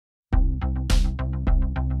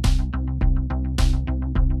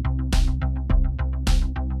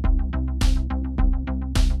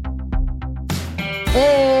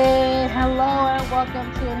Hey, hello, and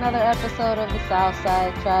welcome to another episode of the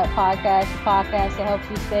Southside Trap Podcast, the podcast that helps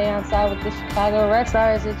you stay on side with the Chicago Red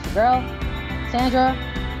Stars. It's your girl, Sandra,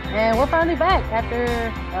 and we're finally back after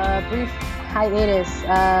a brief hiatus.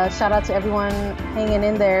 Shout out to everyone hanging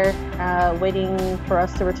in there, waiting for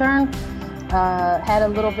us to return. Had a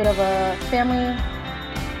little bit of a family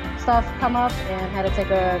stuff come up and had to take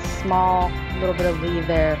a small little bit of leave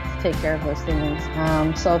there to take care of those things.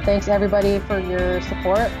 So thanks everybody for your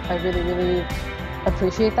support. I really, really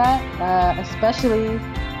appreciate that. Especially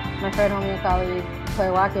my friend, homie, and colleague,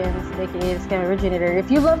 Claire Watkins, aka the Scam Originator.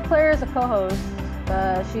 If you love Claire as a co-host,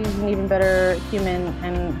 she's an even better human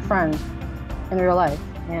and friend in real life.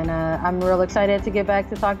 And I'm real excited to get back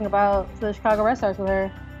to talking about the Chicago Red Stars with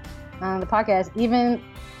her on the podcast, even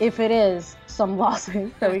if it is some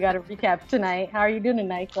losses that we got to recap tonight. How are you doing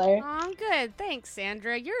tonight, Claire? Oh, I'm good. Thanks,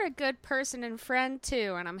 Sandra. You're a good person and friend,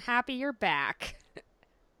 too, and I'm happy you're back.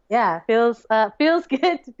 Yeah, feels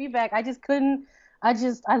good to be back. I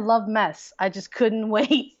love mess. I just couldn't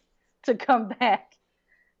wait to come back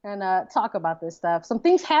and talk about this stuff. Some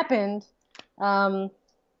things happened while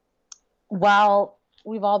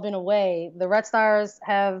we've all been away. The Red Stars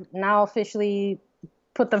have now officially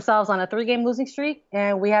put themselves on a 3-game losing streak,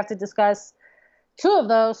 and we have to discuss 2 of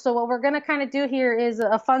those. So what we're going to kind of do here is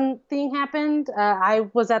a fun thing happened. I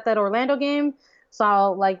was at that Orlando game, so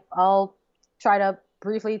I'll try to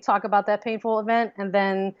briefly talk about that painful event, and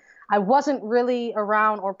then I wasn't really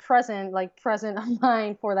around or present on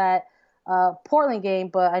mind for that Portland game,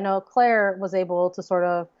 but I know Claire was able to sort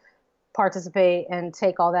of participate and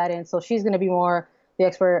take all that in, so she's going to be more the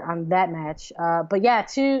expert on that match. But yeah,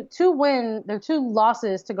 two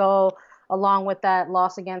losses to go along with that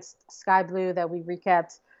loss against Sky Blue that we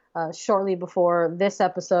recapped shortly before this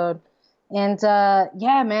episode. And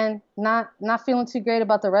yeah, man, not feeling too great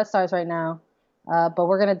about the Red Stars right now. But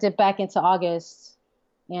we're gonna dip back into August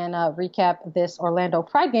and recap this Orlando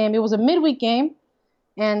Pride game. It was a midweek game,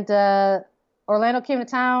 and Orlando came to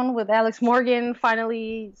town with Alex Morgan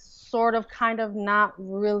finally sort of kind of not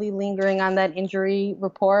really lingering on that injury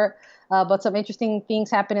report. But some interesting things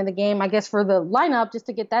happened in the game. I guess for the lineup, just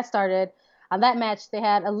to get that started, on that match, they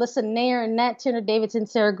had Alyssa Nair and Net, Turner Davidson,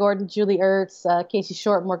 Sarah Gordon, Julie Ertz, Casey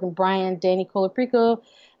Short, Morgan Bryan, Danny Colaprico,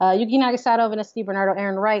 Yuki Nagasato, Vanessa DiBernardo,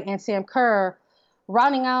 Aaron Wright, and Sam Kerr,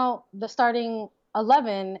 rounding out the starting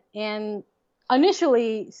 11. And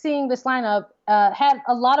initially, seeing this lineup had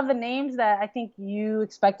a lot of the names that I think you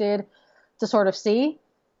expected to sort of see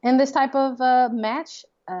in this type of match,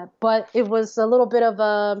 but it was a little bit of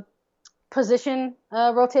a position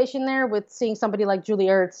rotation there with seeing somebody like Julie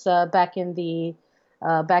Ertz back in the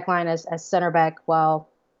back line as center back, while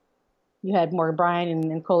you had Morgan Bryan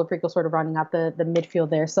and Colaprico sort of rounding out the midfield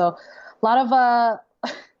there. So a lot of a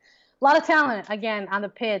lot of talent again on the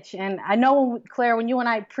pitch. And I know, Claire, when you and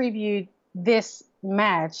I previewed this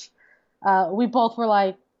match, we both were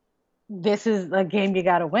like, this is a game you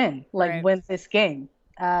got to win. Right. Win this game.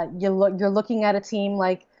 You're looking at a team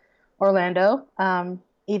like Orlando,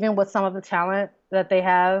 even with some of the talent that they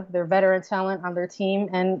have, their veteran talent on their team,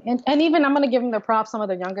 and even I'm going to give them their props, some of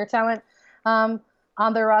their younger talent on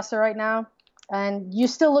their roster right now. And you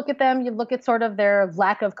still look at them, you look at sort of their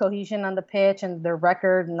lack of cohesion on the pitch and their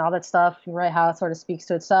record and all that stuff, right? How it sort of speaks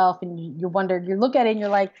to itself, and you wonder, you look at it and you're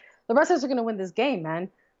like, the Wrestlers are going to win this game, man.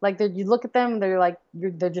 Like you look at them, they're like,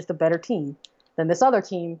 they're just a better team than this other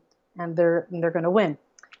team, and they're going to win.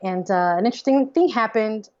 And an interesting thing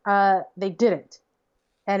happened. They didn't.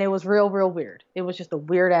 And it was real weird. It was just a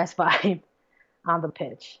weird-ass vibe on the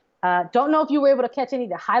pitch. Don't know if you were able to catch any of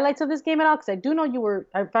the highlights of this game at all, because I do know you were,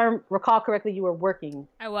 if I recall correctly, you were working.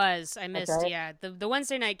 I missed, okay. Yeah. The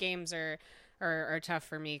Wednesday night games are tough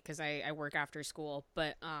for me because I work after school.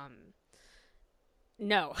 But,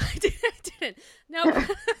 no, I didn't. Nope.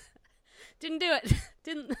 Didn't do it.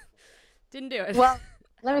 Didn't do it. Well,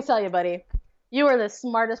 let me tell you, buddy. You were the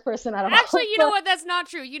smartest person out of all. Actually, you know what? That's not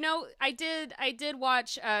true. You know, I did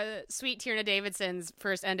watch Sweet Tierna Davidson's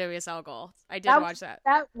first NWSL goal. I did watch that.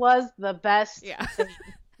 That was the best. Yeah.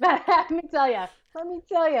 Let me tell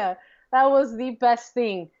you. That was the best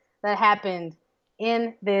thing that happened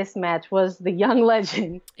in this match. Was the young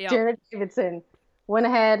legend, Yep. Tierna Davidson, went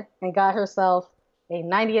ahead and got herself a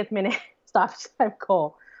 90th minute stoppage time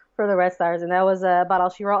goal for the Red Stars, and that was about all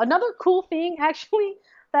she wrote. Another cool thing, actually,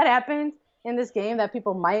 that happened in this game that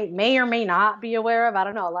people may or may not be aware of. I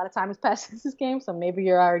don't know. A lot of time has passed since this game, so maybe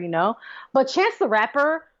you already know. But Chance the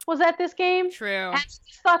Rapper was at this game. True. And I just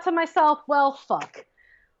thought to myself, well, fuck.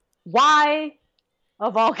 Why,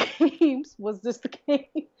 of all games, was this the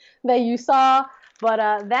game that you saw? But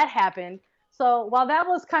that happened. So while that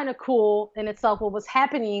was kind of cool in itself, what was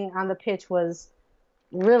happening on the pitch was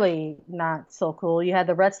really not so cool. You had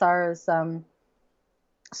the Red Stars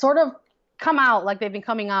sort of come out like they've been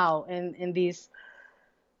coming out in these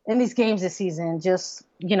games this season, just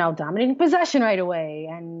dominating possession right away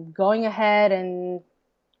and going ahead and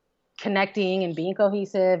connecting and being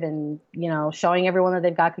cohesive and showing everyone that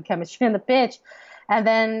they've got good chemistry in the pitch, and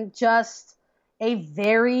then just a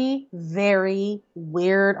very, very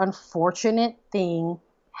weird, unfortunate thing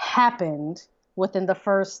happened within the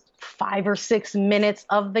first 5 or 6 minutes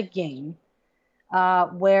of the game,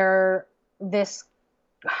 where this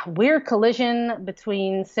weird collision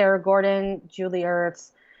between Sarah Gordon, Julie Ertz,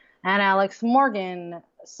 and Alex Morgan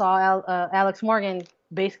saw Alex Morgan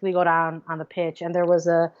basically go down on the pitch, and there was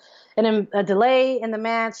a delay in the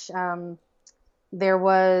match. There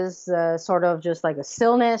was sort of just like a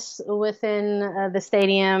stillness within the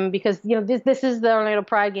stadium because this is the Orlando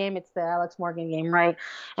Pride game. It's the Alex Morgan game, right?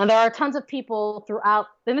 And there are tons of people throughout,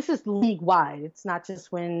 and this is league wide. It's not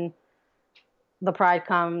just when the Pride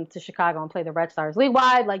come to Chicago and play the Red Stars. League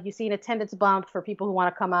wide, like you see an attendance bump for people who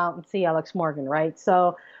want to come out and see Alex Morgan, right?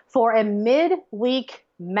 So for a midweek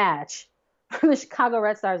match for the Chicago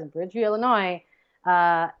Red Stars in Bridgeview, Illinois,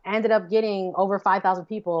 ended up getting over 5,000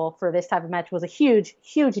 people for this type of match was a huge,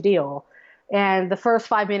 huge deal. And the first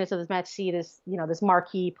 5 minutes of this match see this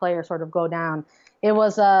marquee player sort of go down. It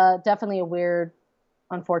was definitely a weird,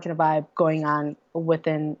 unfortunate vibe going on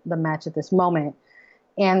within the match at this moment.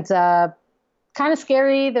 And kind of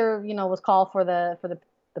scary. There, was call for the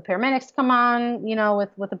paramedics to come on,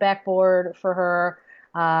 with the backboard for her.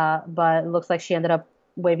 But it looks like she ended up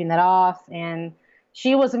waving that off, and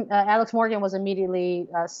she was Alex Morgan was immediately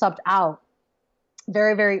subbed out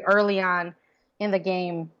very, very early on in the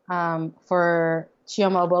game for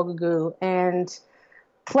Chioma Obogugu, and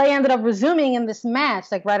play ended up resuming in this match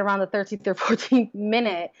like right around the 13th or 14th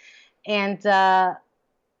minute, and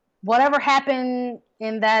whatever happened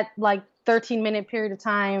in that like 13-minute period of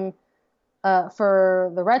time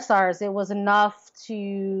for the Red Stars, it was enough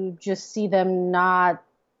to just see them not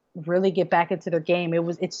really get back into their game. It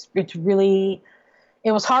was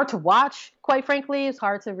hard to watch, quite frankly. It's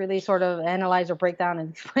hard to really sort of analyze or break down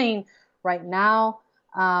and explain right now.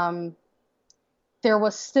 There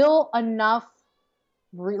was still enough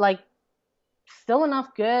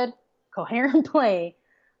good, coherent play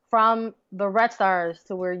from the Red Stars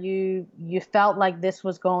to where you felt like this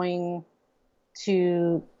was going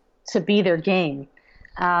to be their game.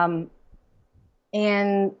 And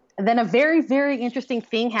then a very, very interesting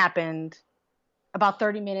thing happened about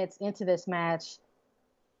 30 minutes into this match.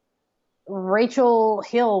 Rachel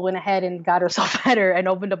Hill went ahead and got herself better and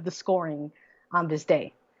opened up the scoring on this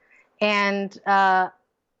day. And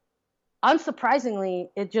unsurprisingly,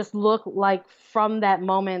 it just looked like from that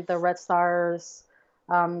moment, the Red Stars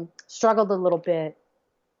struggled a little bit.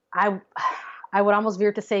 I would almost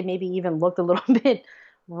veer to say maybe even looked a little bit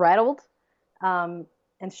rattled and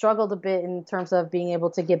struggled a bit in terms of being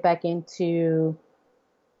able to get back into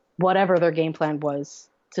whatever their game plan was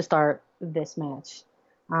to start this match.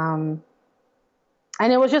 And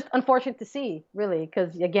it was just unfortunate to see, really,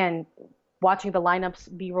 because, again, watching the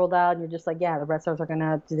lineups be rolled out, you're just like, yeah, the Red Stars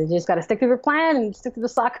they just got to stick to their plan and stick to the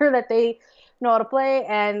soccer that they know how to play,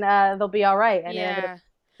 and they'll be all right. And yeah.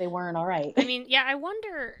 They weren't all right. I mean, yeah, I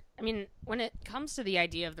wonder, when it comes to the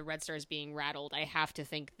idea of the Red Stars being rattled, I have to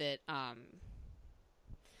think that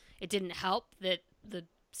it didn't help that the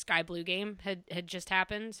Sky Blue game had just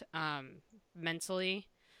happened mentally,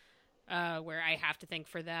 where I have to think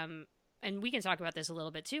for them, and we can talk about this a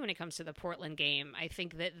little bit too when it comes to the Portland game. I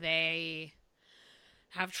think that they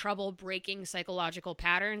have trouble breaking psychological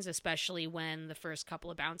patterns, especially when the first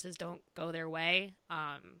couple of bounces don't go their way.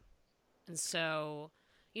 And so,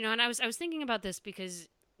 and I was thinking about this because,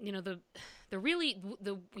 the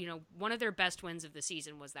one of their best wins of the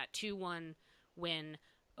season was that 2-1 win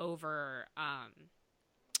over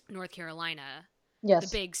North Carolina.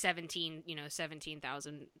 Yes. The big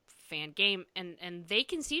 17,000 fan game, and they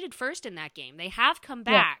conceded first in that game. They have come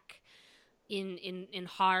back in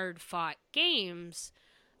hard fought games,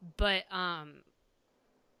 but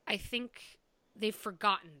I think they've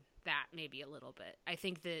forgotten that maybe a little bit. I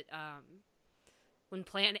think that when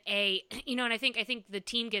Plan A, and I think the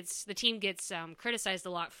team gets criticized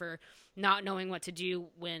a lot for not knowing what to do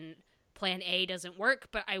when Plan A doesn't work,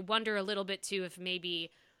 but I wonder a little bit too if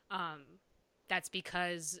maybe that's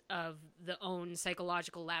because of the own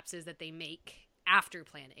psychological lapses that they make after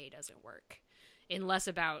Plan A doesn't work, and less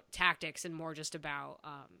about tactics and more just about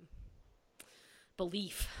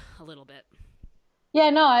belief a little bit. Yeah,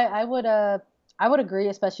 no, I would agree,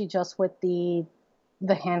 especially just with the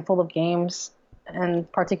the handful of games,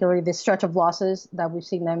 and particularly this stretch of losses that we've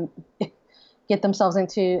seen them get themselves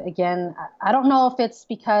into again. I don't know if it's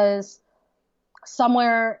because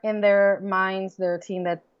somewhere in their minds they're a team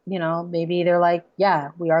that, maybe they're like, yeah,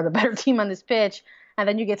 we are the better team on this pitch, and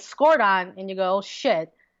then you get scored on and you go, oh,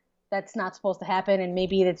 shit, that's not supposed to happen. And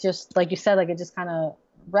maybe it's just like you said, like it just kind of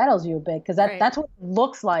rattles you a bit, because Right. that's what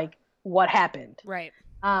looks like what happened. Right.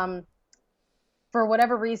 For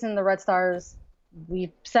whatever reason, the Red Stars,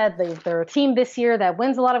 we've said they're a team this year that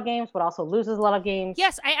wins a lot of games, but also loses a lot of games.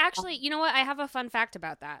 Yes, I actually, you know what? I have a fun fact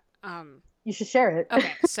about that. You should share it.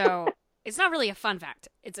 Okay, so it's not really a fun fact.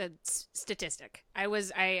 It's a statistic. I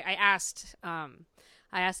asked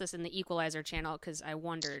this in the Equalizer channel because I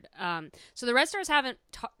wondered. So the Red Stars haven't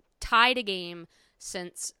tied a game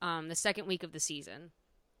since the second week of the season,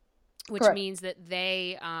 which Correct. means that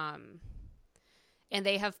they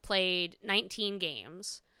have played 19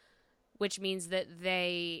 games, which means that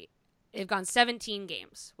they've gone 17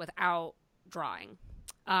 games without drawing,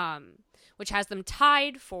 which has them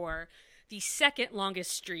tied for the second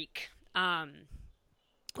longest streak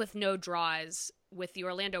with no draws with the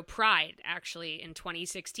Orlando Pride, actually, in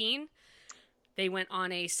 2016. They went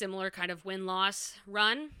on a similar kind of win-loss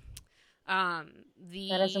run.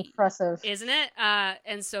 That is impressive. Isn't it?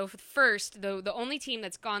 And so first, the only team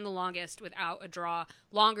that's gone the longest without a draw,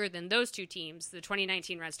 longer than those two teams, the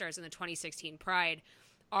 2019 Red Stars and the 2016 Pride,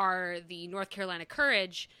 are the North Carolina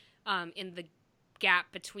Courage. In the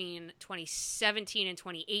gap between 2017 and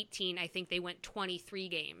 2018, I think they went 23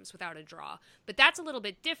 games without a draw. But that's a little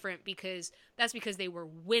bit different because they were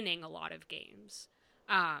winning a lot of games.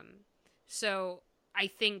 So I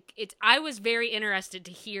think I was very interested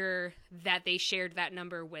to hear that they shared that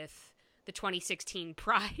number with the 2016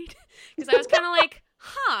 Pride, because I was kind of like,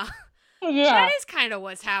 Yeah, that is kind of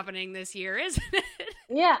what's happening this year, isn't it?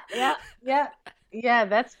 yeah.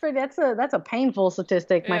 That's a painful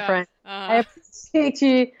statistic, my friend. I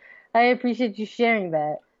appreciate you sharing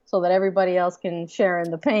that so that everybody else can share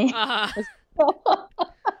in the pain.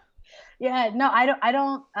 Yeah, no, I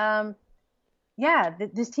don't. Yeah,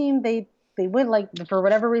 this team, they win, like, for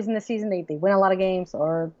whatever reason this season they win a lot of games,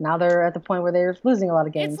 or now they're at the point where they're losing a lot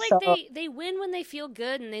of games. It's like they win when they feel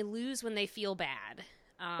good and they lose when they feel bad.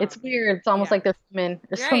 It's weird. It's almost like they're human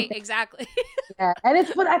or something. Right, exactly. Yeah,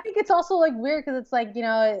 but I think it's also like weird because it's like,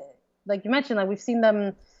 like you mentioned, like we've seen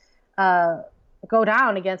them go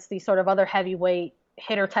down against these sort of other heavyweight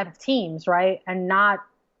hitter type of teams, right, and not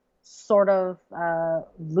sort of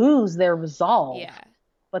lose their resolve. Yeah.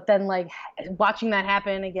 But then, like, watching that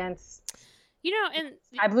happen against, and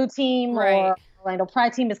Sky Blue team right. or Orlando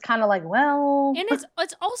Pride team is kind of like, well. And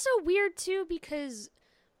it's also weird too because,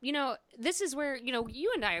 this is where,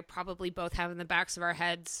 you and I probably both have in the backs of our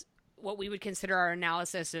heads what we would consider our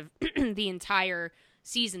analysis of the entire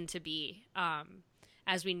season to be,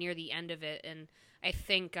 as we near the end of it. And I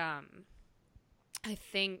think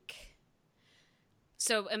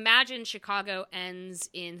so imagine Chicago ends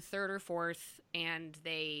in third or fourth and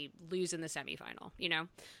they lose in the semifinal,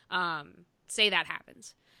 say that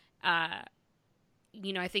happens. I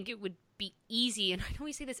think it would be easy, and I know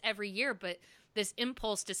we say this every year, but this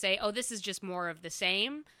impulse to say, oh, this is just more of the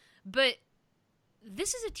same. But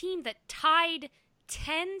this is a team that tied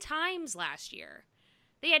 10 times last year.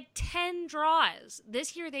 They had 10 draws.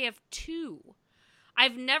 This year they have 2.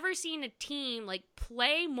 I've never seen a team like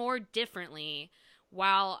play more differently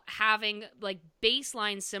while having like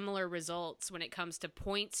baseline similar results when it comes to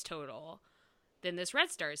points total than this Red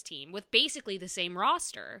Stars team with basically the same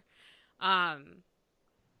roster. And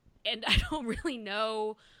I don't really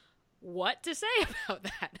know what to say about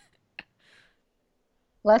that.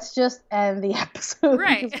 Let's just end the episode.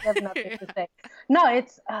 Right. Because we have nothing to say. No,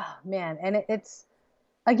 it's, oh man, and it's,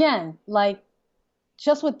 again, like,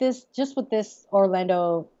 just with this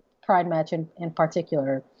Orlando Pride match in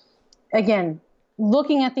particular, again,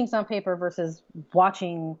 looking at things on paper versus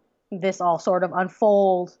watching this all sort of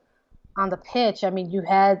unfold on the pitch. I mean, you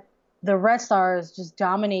had the Red Stars just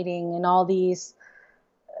dominating in all these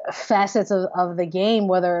facets of the game,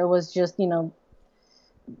 whether it was just,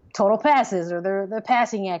 total passes or their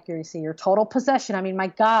passing accuracy or total possession. I mean, my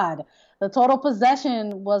God, the total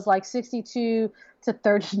possession was like 62 to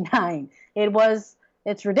 39.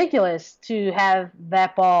 It's ridiculous to have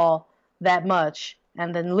that ball that much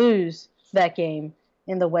and then lose that game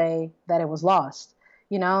in the way that it was lost.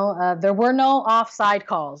 There were no offside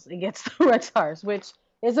calls against the Red Stars, which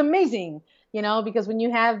is amazing, because when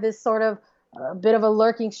you have this sort of a bit of a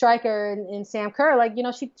lurking striker in Sam Kerr, like,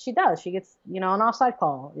 she gets, an offside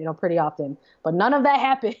call, pretty often. But none of that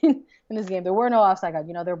happened in this game. There were no offside calls.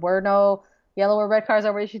 There were no yellow or red cards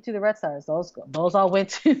that were issued to the Red Stars. Those all went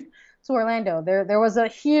to Orlando. There was a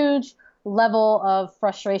huge level of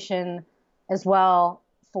frustration as well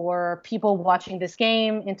for people watching this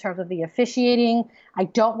game in terms of the officiating. I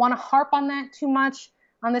don't want to harp on that too much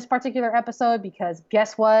on this particular episode because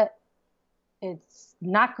guess what? It's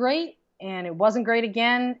not great and it wasn't great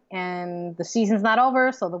again and the season's not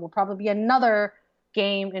over, so there will probably be another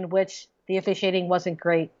game in which the officiating wasn't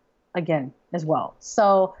great again as well.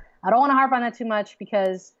 So I don't want to harp on that too much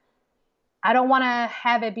because I don't want to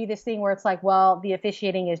have it be this thing where it's like, well, the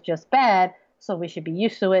officiating is just bad, so we should be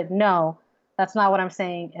used to it. No, that's not what I'm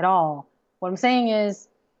saying at all. What I'm saying is,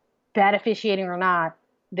 bad officiating or not,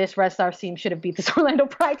 this Red Stars team should have beat this Orlando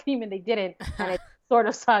Pride team, and they didn't, and it sort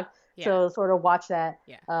of sucked to sort of watch that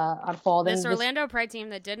unfold. This Orlando Pride team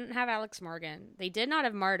that didn't have Alex Morgan, they did not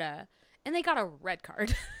have Marta, and they got a red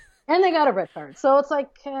card. And they got a red card. So it's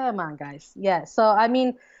like, come on, guys. Yeah, so I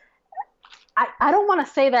mean, I don't want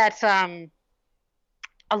to say that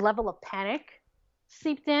a level of panic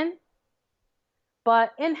seeped in,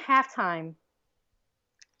 but in halftime,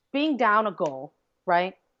 being down a goal,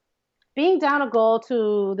 right? Being down a goal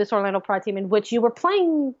to this Orlando Pride team in which you were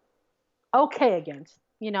playing okay against,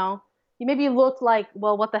 you know? You maybe looked like,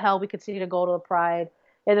 well, what the hell? We conceded a goal to the Pride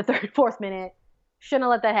in the third, fourth minute. Shouldn't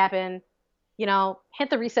have let that happen. You know, hit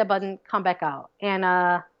the reset button, come back out. And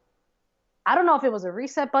I don't know if it was a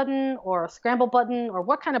reset button or a scramble button or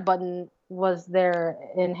what kind of button was there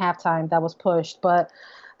in halftime that was pushed. But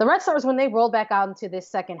the Red Stars, when they rolled back out into this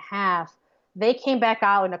second half, they came back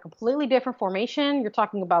out in a completely different formation. You're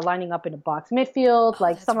talking about lining up in a box midfield,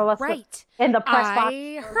 like some of us in the press box.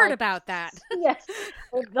 I heard about that. Yes.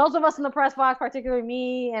 Those of us in the press box, particularly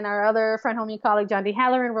me and our other friend, homie, colleague, John D.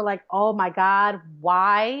 Halloran, were like, oh my God,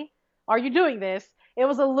 why are you doing this? It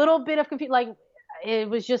was a little bit of confusion. Like, it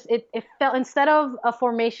was just, it felt, instead of a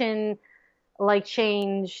formation like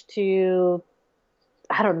change to,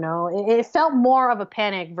 I don't know, it felt more of a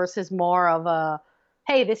panic versus more of a,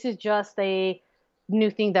 hey, this is just a new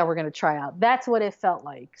thing that we're going to try out. That's what it felt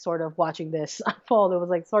like, sort of watching this unfold. It was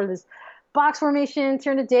like sort of this box formation.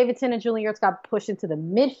 Tierna Davidson and Julie Ertz got pushed into the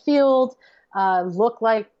midfield. Looked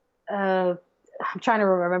like, I'm trying to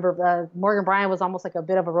remember, Morgan Bryant was almost like a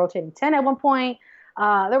bit of a rotating 10 at one point.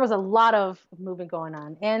 There was a lot of movement going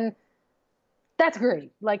on. And that's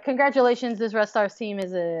great. Like, congratulations. This Red Stars team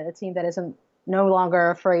is a team that isn't no longer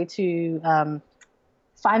afraid to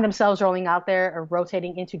find themselves rolling out there or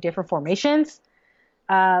rotating into different formations.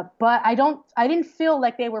 But I didn't feel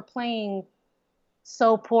like they were playing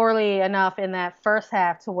so poorly enough in that first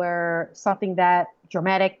half to where something that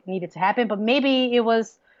dramatic needed to happen. But maybe it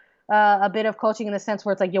was a bit of coaching in the sense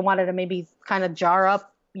where it's like you wanted to maybe kind of jar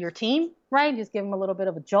up your team, right? Just give them a little bit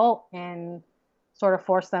of a jolt and sort of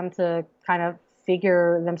force them to kind of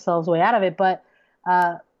figure themselves way out of it. But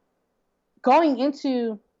going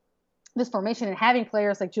into this formation and having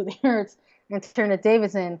players like Julie Ertz and Tierna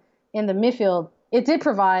Davidson in the midfield, it did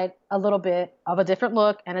provide a little bit of a different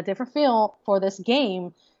look and a different feel for this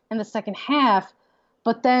game in the second half.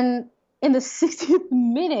 But then in the 60th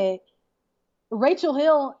minute, Rachel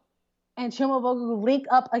Hill and Chuma Bogugu link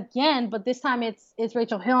up again, but this time it's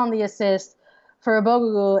Rachel Hill on the assist for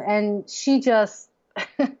Bogugu, and she just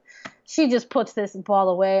she just puts this ball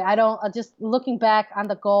away. Just looking back on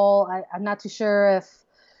the goal, I'm not too sure if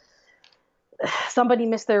somebody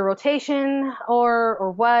missed their rotation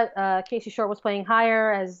or what. Casey Short was playing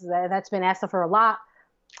higher, as that's been asked of her a lot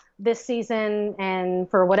this season, and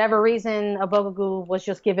for whatever reason, Abogugu was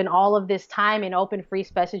just given all of this time in open free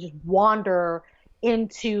space to just wander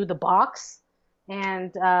into the box,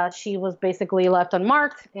 and she was basically left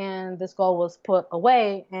unmarked, and this goal was put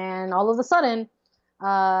away, and all of a sudden,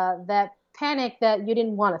 that panic that you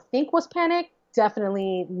didn't want to think was panic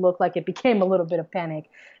definitely looked like it became a little bit of panic,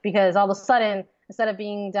 because all of a sudden, instead of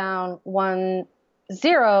being down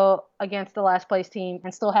 1-0 against the last place team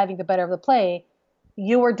and still having the better of the play,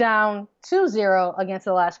 you were down 2-0 against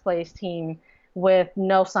the last place team with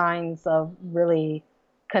no signs of really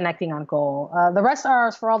connecting on goal. The Red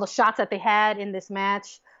Stars, for all the shots that they had in this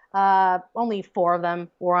match, only 4 of them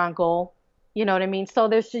were on goal. You know what I mean? So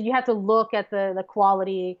you have to look at the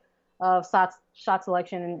quality of shot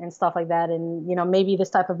selection and stuff like that. And, you know, maybe this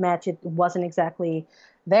type of match, it wasn't exactly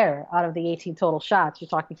there. Out of the 18 total shots, you're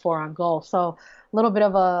talking 4 on goal. So a little bit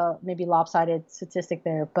of a maybe lopsided statistic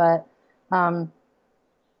there. But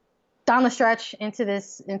down the stretch into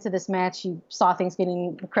this match, you saw things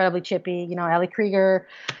getting incredibly chippy. You know, Ellie Krieger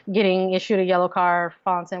getting issued a yellow card,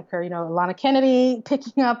 Fallon Semker, you know, Alana Kennedy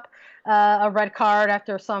picking up a red card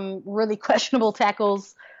after some really questionable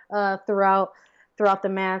tackles throughout the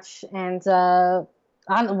match. And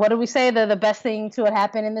what did we say? The best thing to what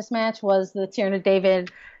happened in this match was the Tierna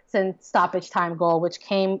Davidson stoppage time goal, which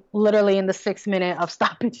came literally in the 6 minute of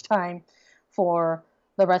stoppage time for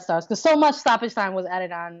the Red Stars, because so much stoppage time was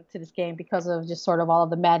added on to this game because of just sort of all of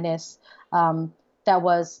the madness that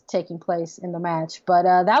was taking place in the match. But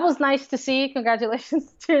that was nice to see.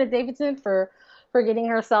 Congratulations to Tierna Davidson for getting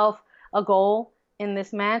herself a goal in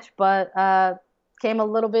this match, but came a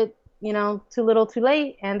little bit, too little, too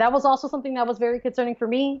late. And that was also something that was very concerning for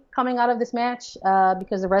me coming out of this match,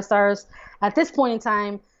 because the Red Stars, at this point in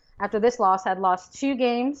time, after this loss, had lost 2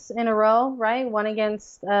 games in a row, right? One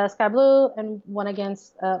against Sky Blue and one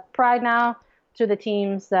against Pride now, to the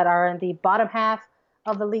teams that are in the bottom half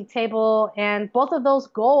of the league table. And both of those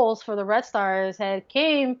goals for the Red Stars had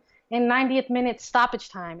came in 90th minute stoppage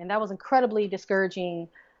time. And that was incredibly discouraging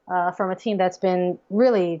from a team that's been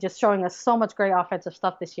really just showing us so much great offensive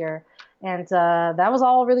stuff this year. And that was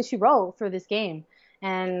all really she wrote for this game.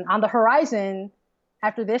 And on the horizon,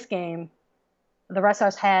 after this game, the Red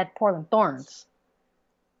Stars had Portland Thorns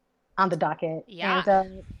on the docket. Yeah.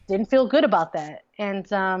 And didn't feel good about that.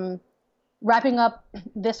 And wrapping up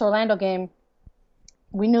this Orlando game,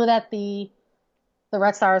 we knew that the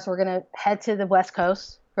Red Stars were going to head to the West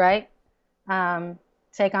Coast, right?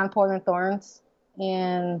 Take on Portland Thorns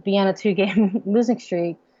and be on a 2-game losing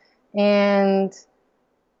streak. And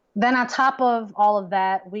then on top of all of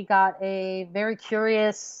that, we got a very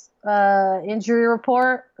curious injury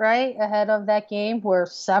report, right, ahead of that game, where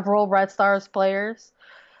several Red Stars players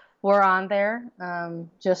were on there,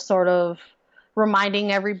 just sort of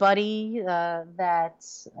reminding everybody that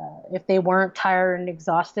if they weren't tired and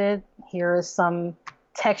exhausted, here is some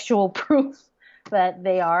textual proof that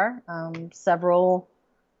they are. Several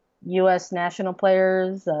U.S. national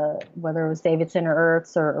players, whether it was Davidson or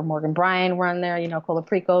Ertz or Morgan Bryan, were on there.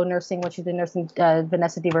 Colaprico nursing what she did nursing.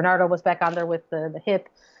 Vanessa DiBernardo was back on there with the hip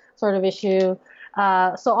sort of issue.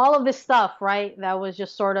 So all of this stuff, right, that was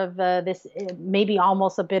just sort of this maybe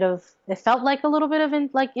almost a bit of, it felt like a little bit of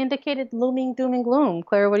indicated looming doom and gloom.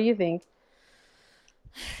 Claire, what do you think?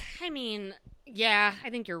 I mean, yeah,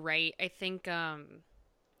 I think you're right. I think,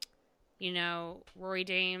 Rory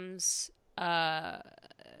Dames, good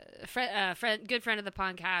friend of the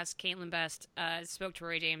podcast, Caitlin Best, spoke to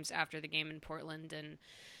Rory Dames after the game in Portland, and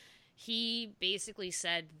he basically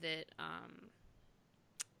said that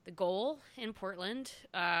the goal in Portland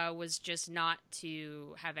was just not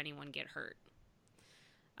to have anyone get hurt,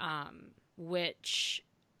 which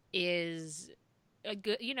is a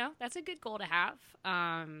good, that's a good goal to have.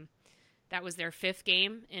 That was their 5th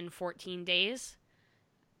game in 14 days.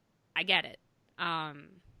 I get it.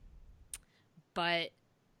 But,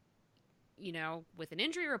 with an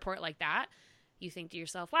injury report like that, you think to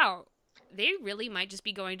yourself, wow, they really might just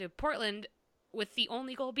be going to Portland with the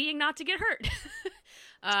only goal being not to get hurt.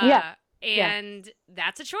 And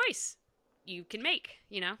that's a choice you can make,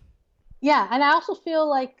 Yeah, and I also feel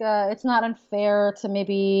like it's not unfair to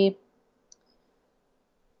maybe,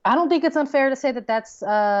 I don't think it's unfair to say that that's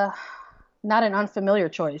not an unfamiliar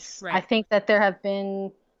choice. Right. I think that there have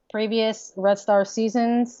been previous Red Star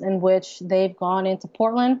seasons in which they've gone into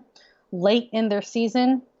Portland late in their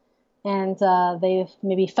season, and they've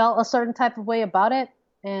maybe felt a certain type of way about it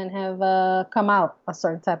and have come out a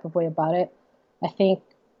certain type of way about it. I think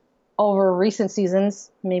over recent seasons,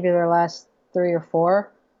 maybe their last 3 or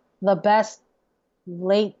 4, the best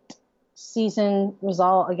late season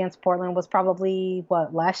result against Portland was probably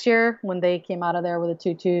last year, when they came out of there with a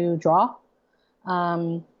 2-2 draw,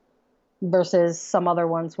 versus some other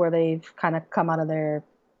ones where they've kind of come out of there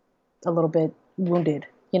a little bit wounded,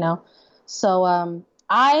 So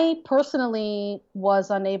I personally was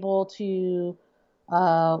unable to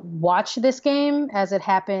watch this game as it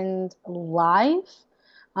happened live.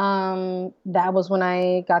 That was when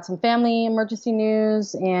I got some family emergency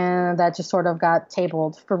news, and that just sort of got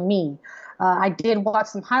tabled for me. I did watch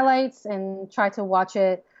some highlights and try to watch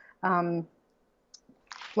it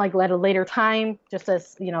at a later time, just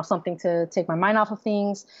as something to take my mind off of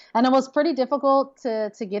things. And it was pretty difficult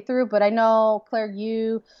to get through. But I know, Claire,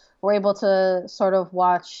 you were able to sort of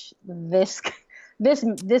watch this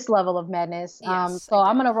level of madness. Yes, so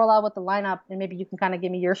I'm gonna roll out with the lineup, and maybe you can kind of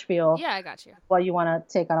give me your spiel. Yeah, I got you. What you want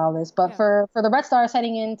to take on all this. But for the Red Stars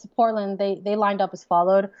heading into Portland, they lined up as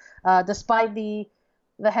followed. Despite the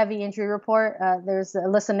heavy injury report, there's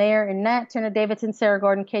Alyssa Nair in net, Tierna Davidson, Sarah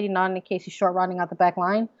Gordon, Katie Naughton, and Casey Short rounding out the back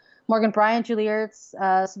line. Morgan Bryan, Julie Ertz,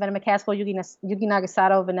 Savannah McCaskill, Yuki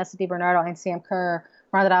Nagasato, Vanessa DiBernardo, and Sam Kerr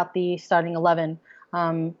rounded out the starting 11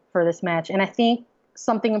 for this match. And I think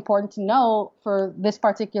something important to know for this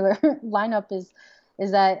particular lineup is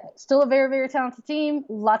is that still a very, very talented team,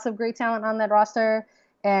 lots of great talent on that roster,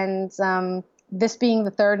 and this being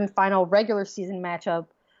the third and final regular season matchup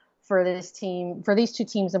for this team, for these two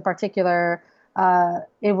teams in particular,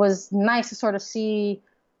 it was nice to sort of see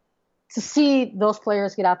those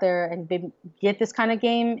players get out there and get this kind of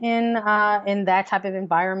game in that type of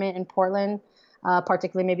environment in Portland,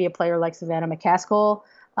 particularly maybe a player like Savannah McCaskill.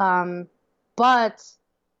 But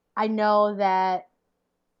I know that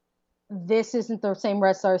this isn't the same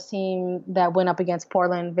Red Stars team that went up against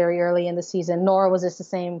Portland very early in the season, nor was this the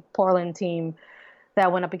same Portland team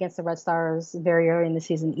that went up against the Red Stars very early in the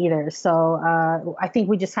season either. So I think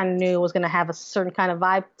we just kind of knew it was going to have a certain kind of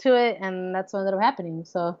vibe to it, and that's what ended up happening.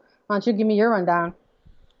 So why don't you give me your rundown?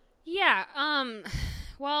 Yeah.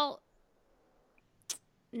 Well,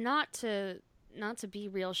 not to be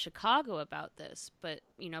real Chicago about this, but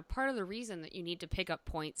part of the reason that you need to pick up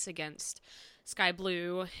points against Sky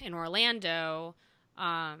Blue in Orlando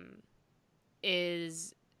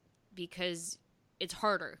is because it's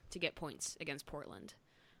harder to get points against Portland.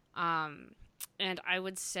 And I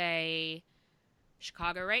would say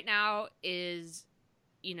Chicago right now is,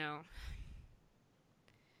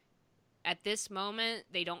 at this moment,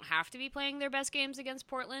 they don't have to be playing their best games against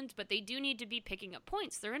Portland, but they do need to be picking up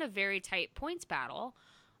points. They're in a very tight points battle.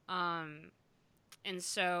 And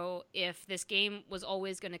so if this game was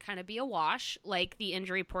always going to kind of be a wash, like the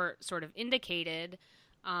injury report sort of indicated,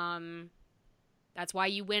 that's why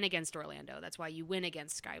you win against Orlando. That's why you win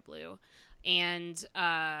against Sky Blue. And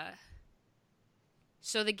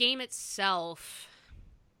so the game itself,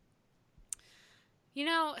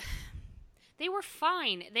 they were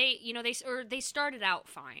fine. They started out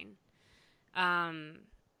fine. A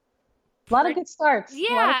lot of good starts.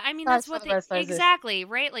 Yeah, I mean that's what exactly,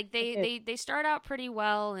 right? Like they start out pretty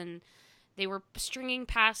well, and they were stringing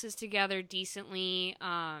passes together decently,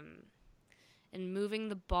 and moving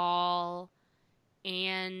the ball,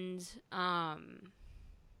 and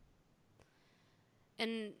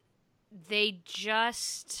they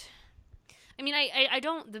just. I mean, I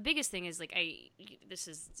don't. The biggest thing is this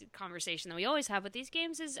is a conversation that we always have with these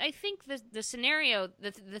games. Is I think the scenario,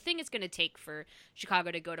 the thing it's going to take for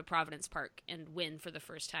Chicago to go to Providence Park and win for the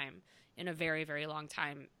first time in a very, very long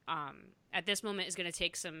time. At this moment, is going to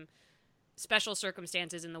take some special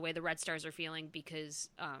circumstances in the way the Red Stars are feeling, because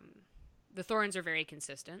the Thorns are very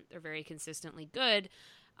consistent. They're very consistently good,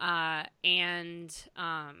 and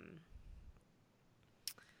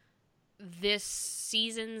this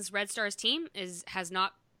season's Red Stars team has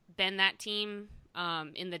not been that team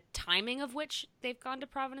in the timing of which they've gone to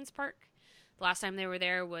Providence Park. The last time they were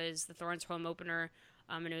there was the Thorns home opener,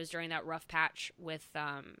 and it was during that rough patch with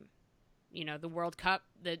the World Cup,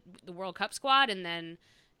 the World Cup squad, and then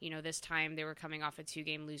this time they were coming off a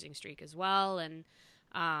 2-game losing streak as well. And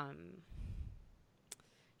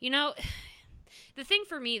the thing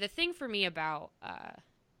for me about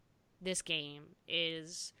this game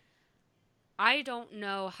is, I don't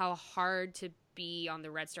know how hard to be on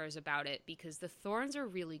the Red Stars about it, because the Thorns are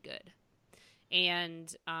really good.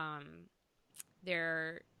 And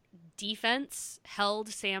their defense held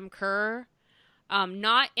Sam Kerr,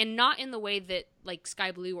 not in the way that like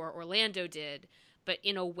Sky Blue or Orlando did, but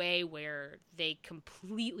in a way where they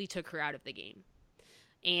completely took her out of the game.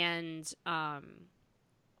 And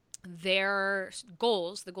their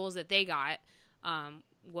goals, the goals that they got,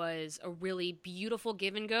 was a really beautiful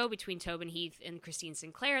give and go between Tobin Heath and Christine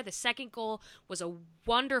Sinclair. The second goal was a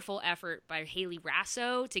wonderful effort by Haley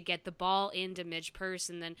Rasso to get the ball into Midge Purse,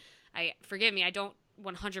 and then I don't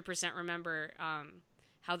 100% remember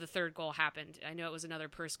how the third goal happened. I know it was another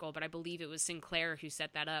Purse goal, but I believe it was Sinclair who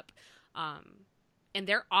set that up. And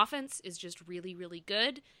their offense is just really, really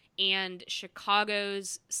good. And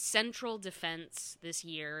Chicago's central defense this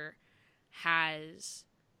year has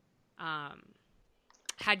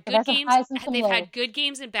had good games. They've had good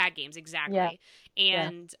games and bad games, exactly. Yeah.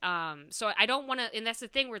 And so I don't want to, and that's the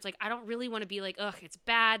thing where it's like, I don't really want to be like, ugh, it's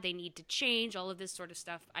bad, they need to change, all of this sort of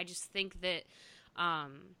stuff. I just think that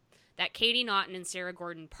that Katie Naughton and Sarah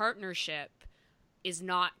Gordon partnership is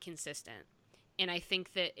not consistent. And I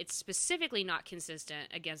think that it's specifically not consistent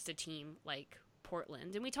against a team like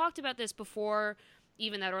Portland. And we talked about this before,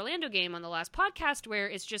 even that Orlando game on the last podcast, where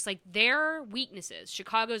it's just like their weaknesses,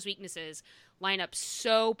 Chicago's weaknesses, line up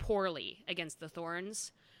so poorly against the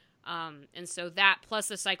Thorns. And so that plus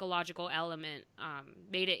the psychological element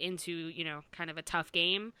made it into, kind of a tough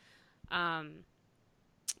game.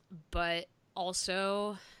 But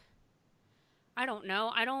also, I don't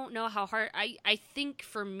know. I don't know how hard. I think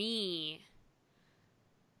for me,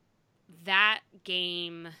 that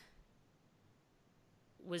game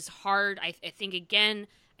was hard. I think, again,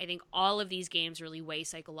 I think all of these games really weigh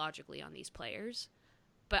psychologically on these players.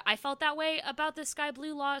 But I felt that way about the Sky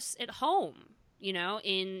Blue loss at home,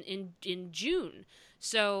 in June.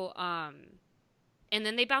 So, and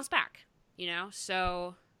then they bounced back,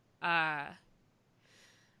 So, I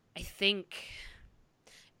think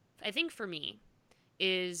for me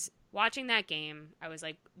is watching that game, I was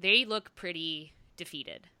like, they look pretty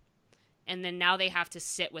defeated. And then now they have to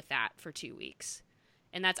sit with that for 2 weeks.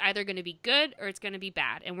 And that's either going to be good or it's going to be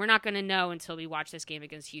bad. And we're not going to know until we watch this game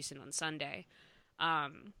against Houston on Sunday.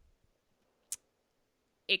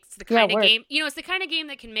 It's the kind of game, it's the kind of game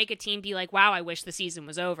that can make a team be like, wow, I wish the season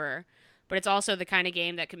was over. But it's also the kind of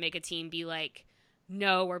game that can make a team be like,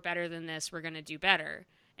 no, we're better than this. We're going to do better.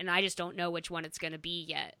 And I just don't know which one it's going to be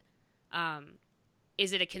yet.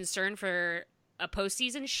 Is it a concern for a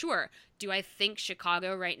postseason? Sure. Do I think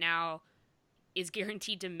Chicago right now is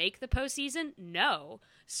guaranteed to make the postseason? No.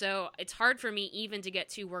 So it's hard for me even to get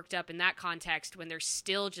too worked up in that context when they're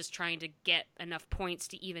still just trying to get enough points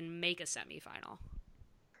to even make a semifinal.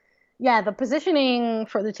 Yeah, the positioning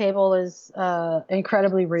for the table is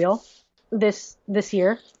incredibly real this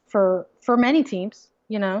year for many teams.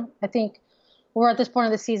 I think we're at this point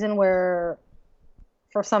of the season where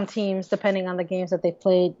for some teams, depending on the games that they've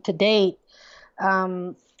played to date,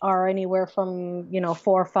 are anywhere from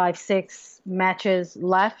 4, 5, 6 matches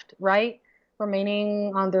left, right,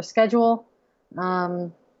 remaining on their schedule,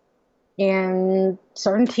 and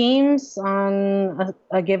certain teams on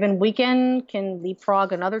a given weekend can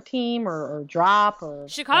leapfrog another team or drop. Or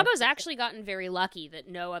Chicago's actually gotten very lucky that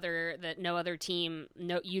no other team,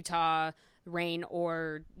 no Utah, Reign,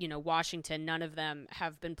 or Washington, none of them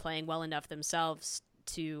have been playing well enough themselves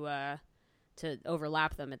to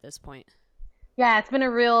overlap them at this point. Yeah, it's been a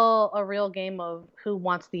real game of who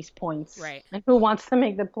wants these points, right? And who wants to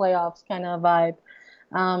make the playoffs, kind of vibe.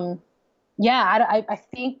 I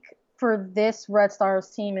think for this Red Stars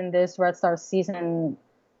team in this Red Stars season,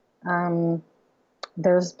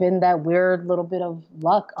 there's been that weird little bit of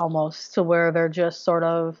luck almost to where they're just sort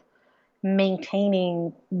of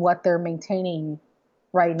maintaining what they're maintaining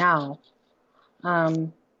right now,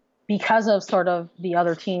 because of sort of the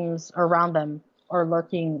other teams around them or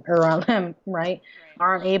lurking around them, right?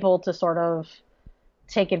 Aren't able to sort of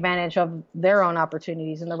take advantage of their own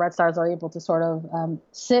opportunities, and the Red Stars are able to sort of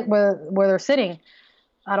sit where they're sitting.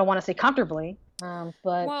 I don't want to say comfortably,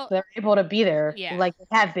 but they're able to be there like they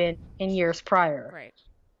have been in years prior. Right.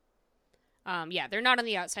 They're not on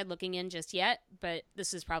the outside looking in just yet, but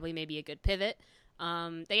this is probably maybe a good pivot.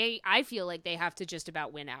 I feel like they have to just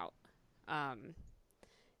about win out.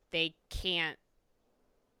 They can't.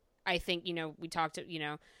 I think, we talked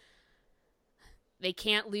to, they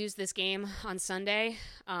can't lose this game on Sunday.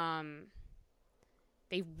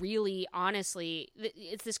 They really, honestly,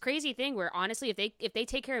 it's this crazy thing where, honestly, if they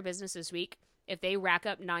take care of business this week, if they rack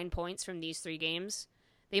up 9 points from these 3 games,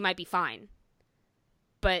 they might be fine.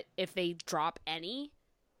 But if they drop any,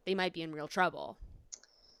 they might be in real trouble.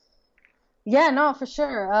 Yeah, no, for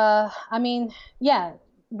sure.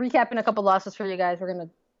 Recapping a couple losses for you guys, we're going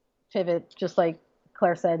to pivot just like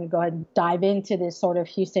Claire said and go ahead and dive into this sort of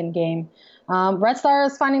Houston game. Red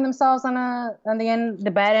Stars finding themselves on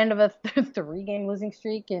the bad end of a 3-game losing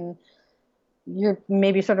streak, and you're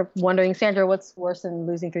maybe sort of wondering, Sandra, what's worse than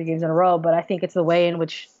losing 3 games in a row? But I think it's the way in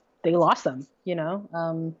which they lost them.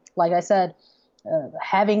 Like I said,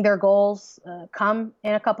 having their goals come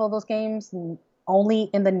in a couple of those games, and only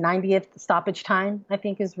in the 90th stoppage time, I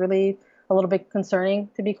think is really a little bit concerning,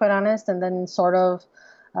 to be quite honest. And then sort of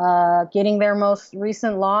getting their most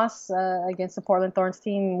recent loss against the Portland Thorns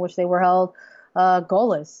team, in which they were held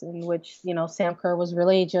goalless, in which Sam Kerr was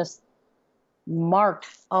really just marked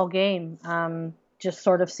all game. Just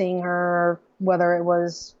sort of seeing her, whether it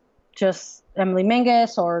was just Emily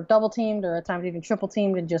Mingus or double teamed or at times even triple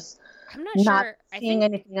teamed, and just I'm not sure. Seeing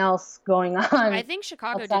anything else going on. I think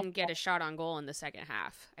Chicago didn't get a shot on goal in the second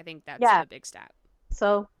half. I think that's the big stat.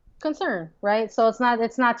 So concern, right? So it's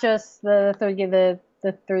not just the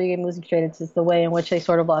 3-game losing streak. It's just the way in which they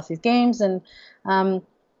sort of lost these games, and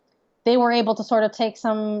they were able to sort of take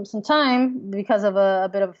some time because of a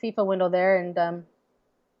bit of a FIFA window there, and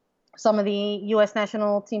some of the U.S.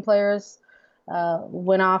 national team players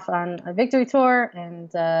went off on a victory tour,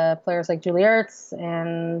 and players like Julie Ertz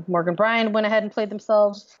and Morgan Bryan went ahead and played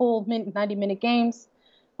themselves full 90-minute games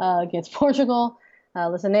against Portugal.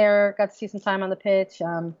 Listener got to see some time on the pitch,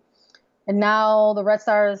 and now the Red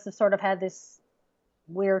Stars have sort of had this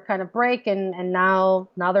weird kind of break, and now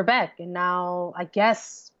they're back, and now I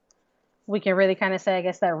guess we can really kind of say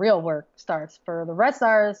that real work starts for the Red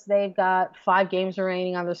Stars. They've got 5 games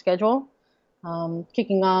remaining on their schedule,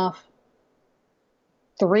 kicking off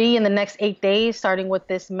 3 in the next 8 days, starting with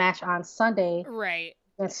this match on Sunday Right.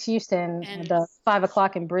 against Houston And at 5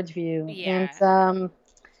 o'clock in Bridgeview. yeah. And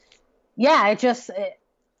yeah,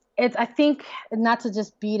 it's I think, not to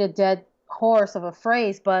just beat a dead horse of a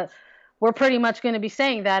phrase, but we're pretty much going to be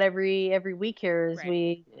saying that every week here as Right.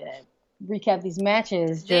 we recap these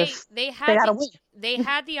matches. They they had gotta win. They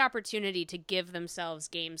had the opportunity to give themselves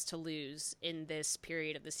games to lose in this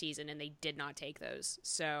period of the season, and they did not take those.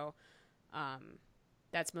 So,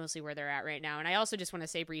 that's mostly where they're at right now. And I also just want to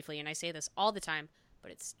say briefly, and I say this all the time,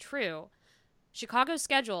 but it's true, Chicago's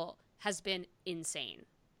schedule has been insane.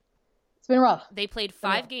 It's been rough. They played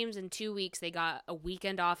 5 games in 2 weeks. They got a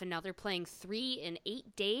weekend off, and now they're playing 3 in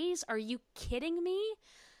 8 days. Are you kidding me?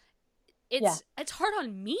 It's hard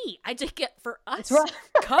on me. I just get for us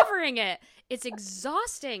covering it. It's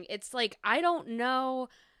exhausting. It's like I don't know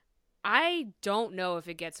if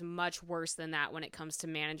it gets much worse than that when it comes to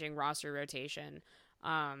managing roster rotation.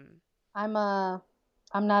 I'm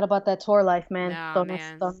not about that tour life, man. No, don't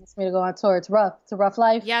ask me to go on tour. It's rough. It's a rough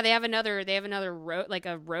life. Yeah, they have another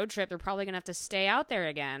road trip. They're probably gonna have to stay out there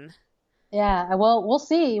again. Yeah, well, we'll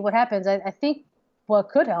see what happens. I think what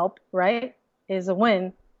could help, right, is a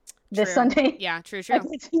win this Sunday. Yeah, true.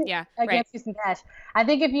 Against Houston Dash. I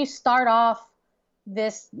think if you start off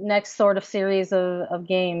this next sort of series of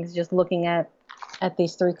games, just looking at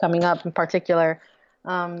these 3 coming up in particular,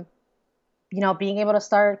 being able to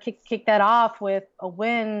start kick that off with a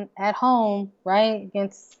win at home, right,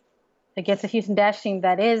 against a Houston Dash team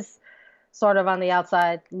that is sort of on the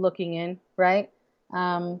outside looking in, right,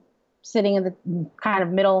 sitting in the kind of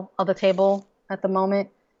middle of the table at the moment,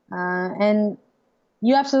 and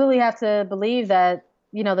you absolutely have to believe that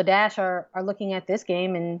the Dash are looking at this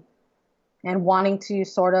game and wanting to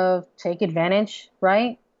sort of take advantage,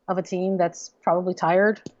 right, of a team that's probably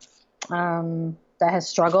tired, that has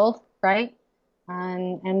struggled, right.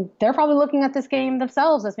 And they're probably looking at this game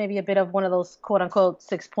themselves as maybe a bit of one of those quote unquote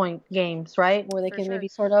 6-point games, right? Where they can maybe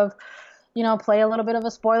sort of, play a little bit of a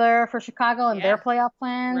spoiler for Chicago and their playoff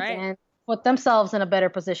plans and put themselves in a better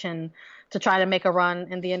position to try to make a run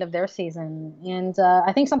in the end of their season. And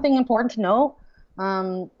I think something important to note,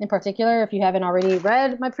 in particular, if you haven't already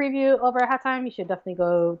read my preview over at halftime, you should definitely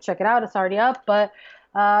go check it out. It's already up. But,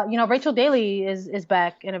 Rachel Daly is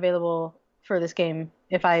back and available for this game,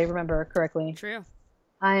 if I remember correctly. True.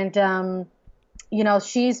 And,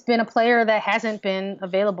 she's been a player that hasn't been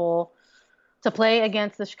available to play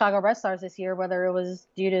against the Chicago Red Stars this year, whether it was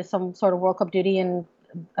due to some sort of World Cup duty and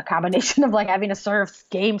a combination of having to serve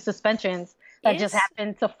game suspensions that just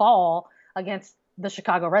happened to fall against the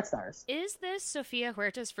Chicago Red Stars. Is this Sofia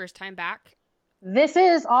Huerta's first time back? This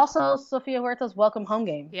is also Sofia Huerta's welcome home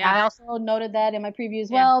game. Yeah. I also noted that in my preview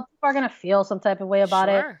as well. People are going to feel some type of way about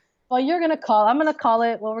it. Well, I'm going to call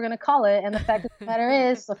it what we're going to call it. And the fact of the matter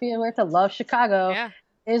is, Sofia Huerta loves Chicago,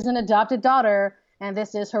 is an adopted daughter, and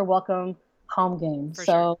this is her welcome home game.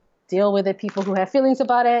 So deal with it, people who have feelings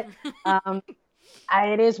about it.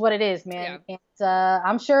 It is what it is, man. Yeah. And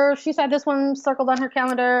I'm sure she's had this one circled on her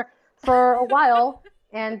calendar for a while.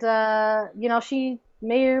 And, she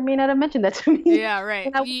may or may not have mentioned that to me. Yeah,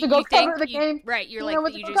 right. You game. Right. You're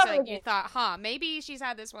like, you just you thought, maybe she's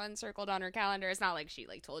had this one circled on her calendar. It's not like she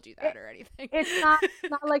told you that or anything. It's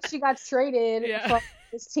not like she got traded from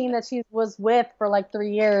this team that she was with for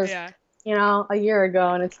 3 years. Yeah. A year ago,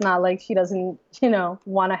 and it's not like she doesn't,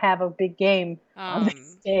 want to have a big game on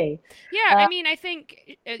this day. Yeah, I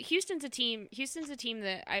think Houston's a team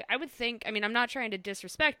that I would think, I'm not trying to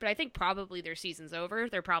disrespect, but I think probably their season's over.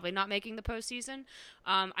 They're probably not making the postseason.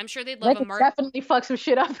 I'm sure they'd love definitely fuck some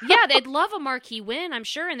shit up. Yeah, they'd love a marquee win, I'm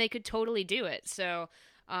sure, and they could totally do it. So,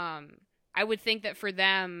 I would think that for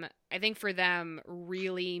them,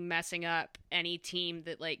 really messing up any team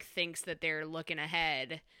that thinks that they're looking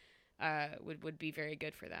ahead would be very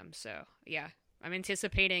good for them. So yeah, I'm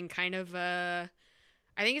anticipating kind of I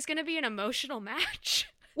think it's gonna be an emotional match.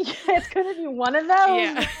 Yeah, it's gonna be one of those.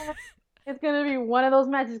 Yeah. It's gonna be one of those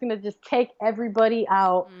matches. It's gonna just take everybody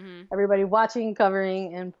out. Mm-hmm. Everybody watching,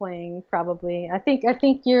 covering, and playing. Probably. I think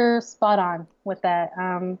you're spot on with that.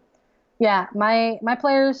 Yeah, my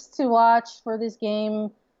players to watch for this game.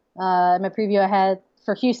 My preview I had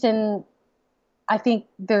for Houston. I think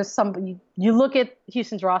there's you look at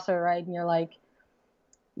Houston's roster, right, and you're like,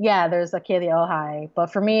 yeah, there's a Kaylee Ohai.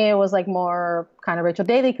 But for me, it was more kind of Rachel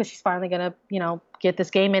Daly because she's finally going to, get this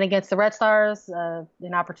game in against the Red Stars,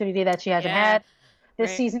 an opportunity that she hasn't had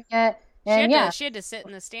this season yet. And she had to sit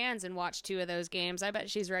in the stands and watch 2 of those games. I bet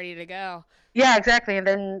she's ready to go. Yeah, exactly. And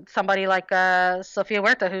then somebody like Sofia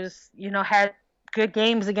Huerta, who's, had good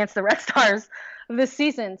games against the Red Stars, this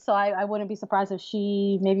season. So I wouldn't be surprised if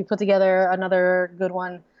she maybe put together another good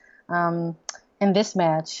one um, in this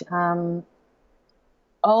match.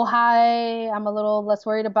 Ojai, I'm a little less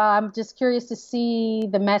worried about. I'm just curious to see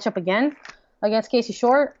the matchup again against Casey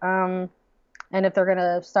Short, and if they're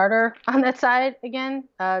gonna start her on that side again,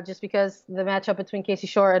 just because the matchup between Casey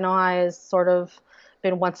Short and Ojai has sort of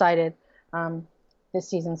been one-sided this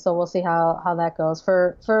season. So we'll see how that goes.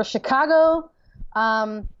 For Chicago,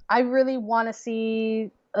 I really want to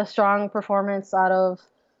see a strong performance out of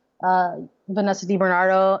Vanessa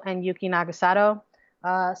DiBernardo and Yuki Nagasato.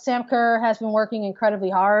 Sam Kerr has been working incredibly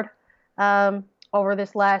hard over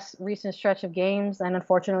this last recent stretch of games, and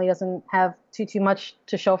unfortunately doesn't have too much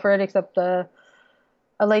to show for it except a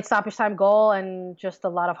late stoppage time goal and just a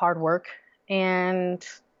lot of hard work and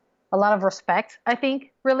a lot of respect, I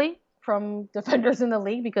think, really, from defenders in the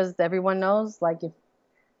league, because everyone knows, like, if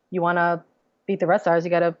you want to beat the Red Stars, you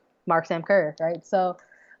got to mark Sam Kerr, right? So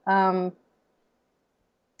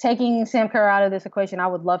taking Sam Kerr out of this equation, I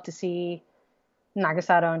would love to see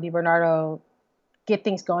Nagasato and DiBernardo get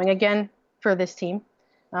things going again for this team.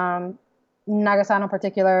 Nagasato in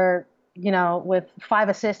particular, with 5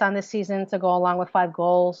 assists on this season to go along with 5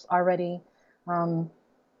 goals already.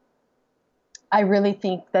 I really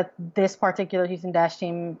think that this particular Houston Dash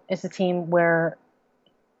team is a team where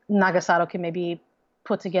Nagasato can maybe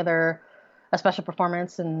put together a special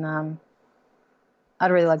performance, and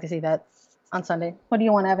I'd really like to see that on Sunday. What do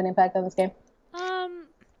you want to have an impact on this game?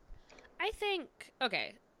 I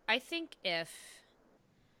think if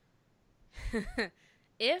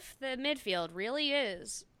if the midfield really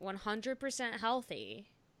is 100% healthy,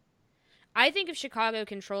 I think if Chicago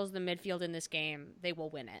controls the midfield in this game, they will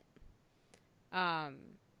win it.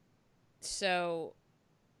 So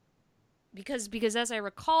because as I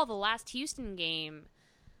recall, the last Houston game,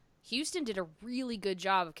 Houston did a really good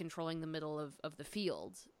job of controlling the middle of the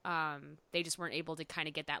field. They just weren't able to kind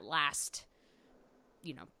of get that last,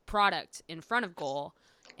 product in front of goal.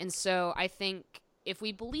 And so I think if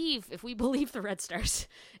we believe the Red Stars,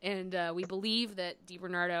 and we believe that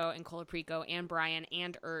DiBernardo and Colaprico and Bryan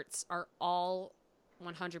and Ertz are all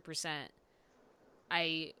 100%,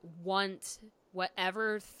 I want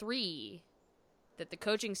whatever 3 that the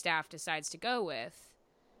coaching staff decides to go with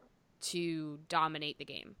to dominate the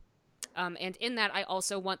game. And in that, I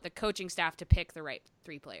also want the coaching staff to pick the right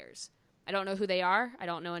 3 players. I don't know who they are. I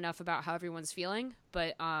don't know enough about how everyone's feeling,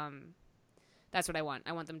 but that's what I want.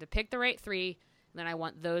 I want them to pick the right 3, and then I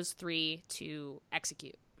want those 3 to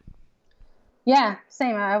execute. Yeah,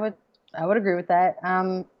 same. I would agree with that.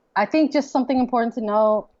 I think just something important to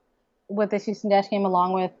know with this Houston Dash game,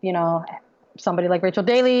 along with, somebody like Rachel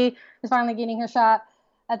Daly is finally getting her shot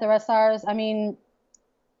at the Red Stars. I mean,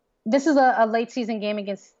 this is a late season game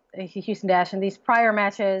against Houston Dash, and these prior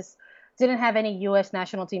matches didn't have any U.S.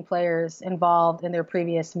 national team players involved in their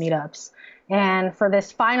previous meetups. And for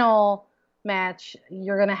this final match,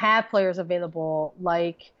 you're going to have players available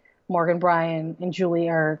like Morgan Bryan and Julie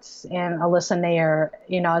Ertz and Alyssa Nair,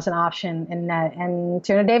 as an option in net. And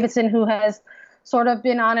Tierna Davidson, who has sort of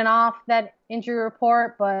been on and off that injury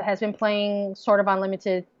report, but has been playing sort of on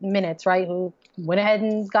limited minutes, right? Who went ahead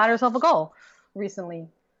and got herself a goal recently.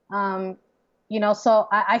 So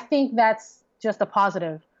I think that's just a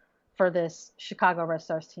positive for this Chicago Red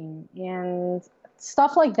Stars team. And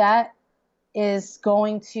stuff like that is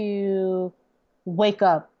going to wake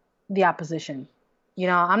up the opposition.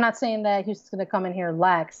 I'm not saying that Houston's going to come in here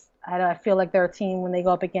lax. I feel like they're a team, when they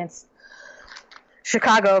go up against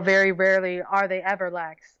Chicago, very rarely are they ever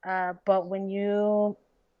lax. But when you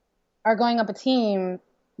are going up a team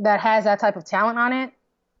that has that type of talent on it,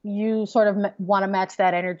 you sort of want to match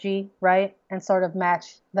that energy, right? And sort of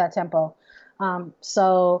match that tempo.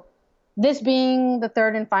 So this being the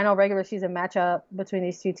third and final regular season matchup between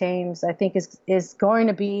these 2 teams, I think is going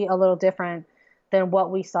to be a little different than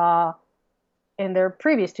what we saw in their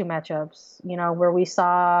previous 2 matchups, where we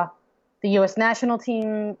saw the U.S. national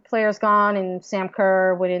team players gone and Sam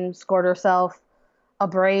Kerr went and scored herself a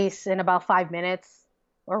brace in about 5 minutes,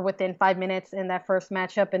 or within 5 minutes in that first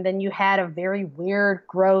matchup. And then you had a very weird,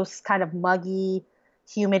 gross, kind of muggy,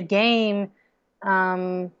 humid game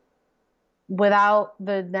without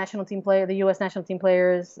the U.S. national team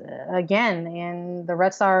players again. And the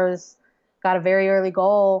Red Stars got a very early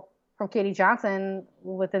goal from Katie Johnson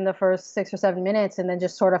within the first 6 or 7 minutes, and then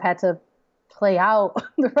just sort of had to play out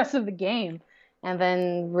the rest of the game and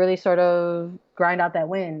then really sort of grind out that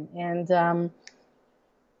win. And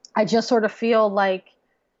I just sort of feel like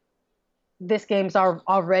this game's are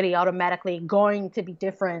already automatically going to be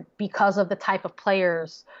different because of the type of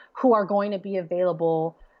players who are going to be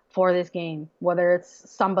available for this game, whether it's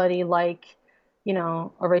somebody like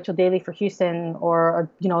a Rachel Daly for Houston or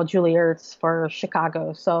Julie Ertz for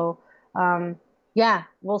Chicago. So yeah,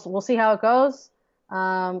 we'll see how it goes.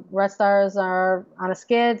 Red Stars are on a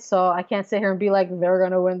skid, so I can't sit here and be like they're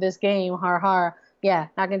gonna win this game. Har har. Yeah,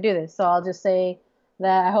 not gonna do this. So I'll just say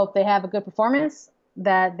that I hope they have a good performance,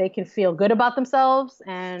 that they can feel good about themselves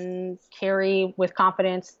and carry with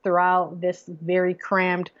confidence throughout this very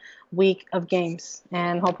crammed week of games.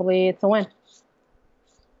 And hopefully it's a win.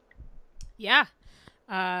 Yeah.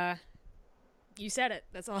 You said it.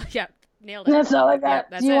 That's all. Yeah. Nailed it. That's all I got.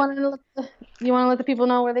 Yeah, Do you want to let the people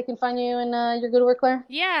know where they can find you and your good work, Claire?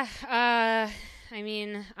 Yeah. I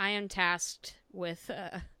mean, I am tasked with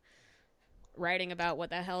writing about what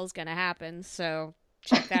the hell's gonna happen, so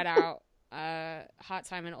check that out. Hot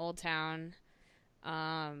Time in Old Town.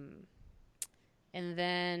 And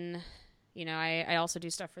then, I also do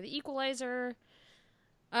stuff for The Equalizer.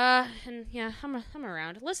 And yeah, I'm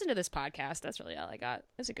around. Listen to this podcast. That's really all I got.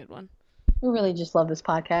 It's a good one. We really just love this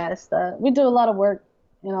podcast. We do a lot of work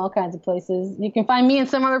in all kinds of places. You can find me in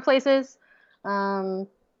some other places.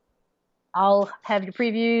 I'll have your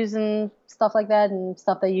previews and stuff like that, and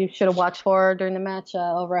stuff that you should have watched for during the match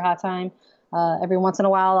over at Hot Time. Every once in a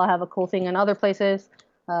while, I'll have a cool thing in other places,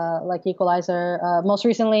 like Equalizer. Most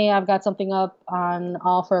recently, I've got something up on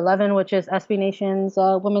All for 11, which is SB Nation's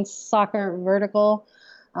women's soccer vertical.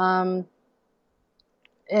 In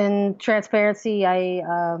transparency,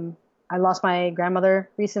 I lost my grandmother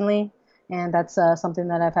recently, and that's something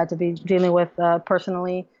that I've had to be dealing with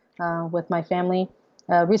personally with my family.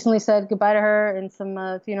 Recently said goodbye to her in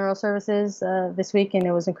some funeral services this week, and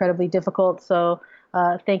it was incredibly difficult. So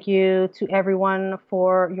thank you to everyone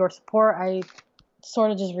for your support. I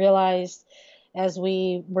sort of just realized as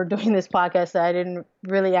we were doing this podcast that I didn't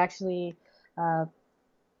really actually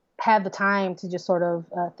have the time to just sort of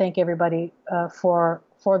thank everybody for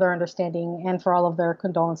their understanding and for all of their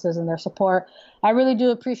condolences and their support. I really do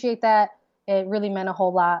appreciate that. It really meant a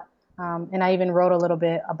whole lot. And I even wrote a little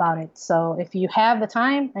bit about it. So if you have the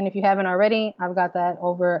time, and if you haven't already, I've got that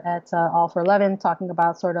over at All for 11, talking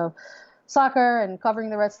about sort of soccer and covering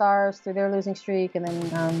the Red Stars through their losing streak, and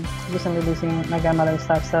then recently losing my grandmother and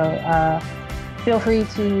stuff. So feel free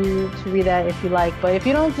to read that if you like. But if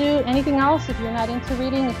you don't do anything else, if you're not into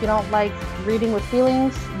reading, if you don't like reading with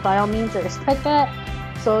feelings, by all means, I respect that.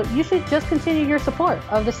 So you should just continue your support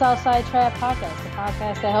of the Southside Trap podcast, the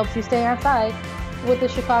podcast that helps you stay on side with the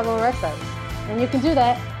Chicago Red Stars. And you can do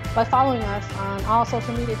that by following us on all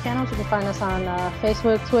social media channels. You can find us on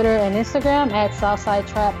Facebook, Twitter, and Instagram at Southside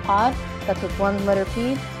Trap Pod. That's with one letter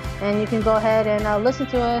P. And you can go ahead and listen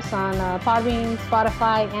to us on Podbean,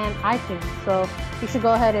 Spotify, and iTunes. So you should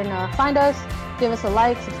go ahead and find us, give us a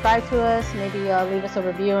like, subscribe to us, maybe leave us a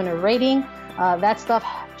review and a rating. That stuff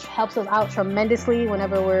helps us out tremendously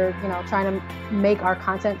whenever we're trying to make our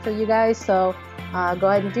content for you guys. So go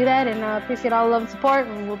ahead and do that, and appreciate all the love and support,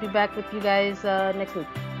 and we'll be back with you guys next week.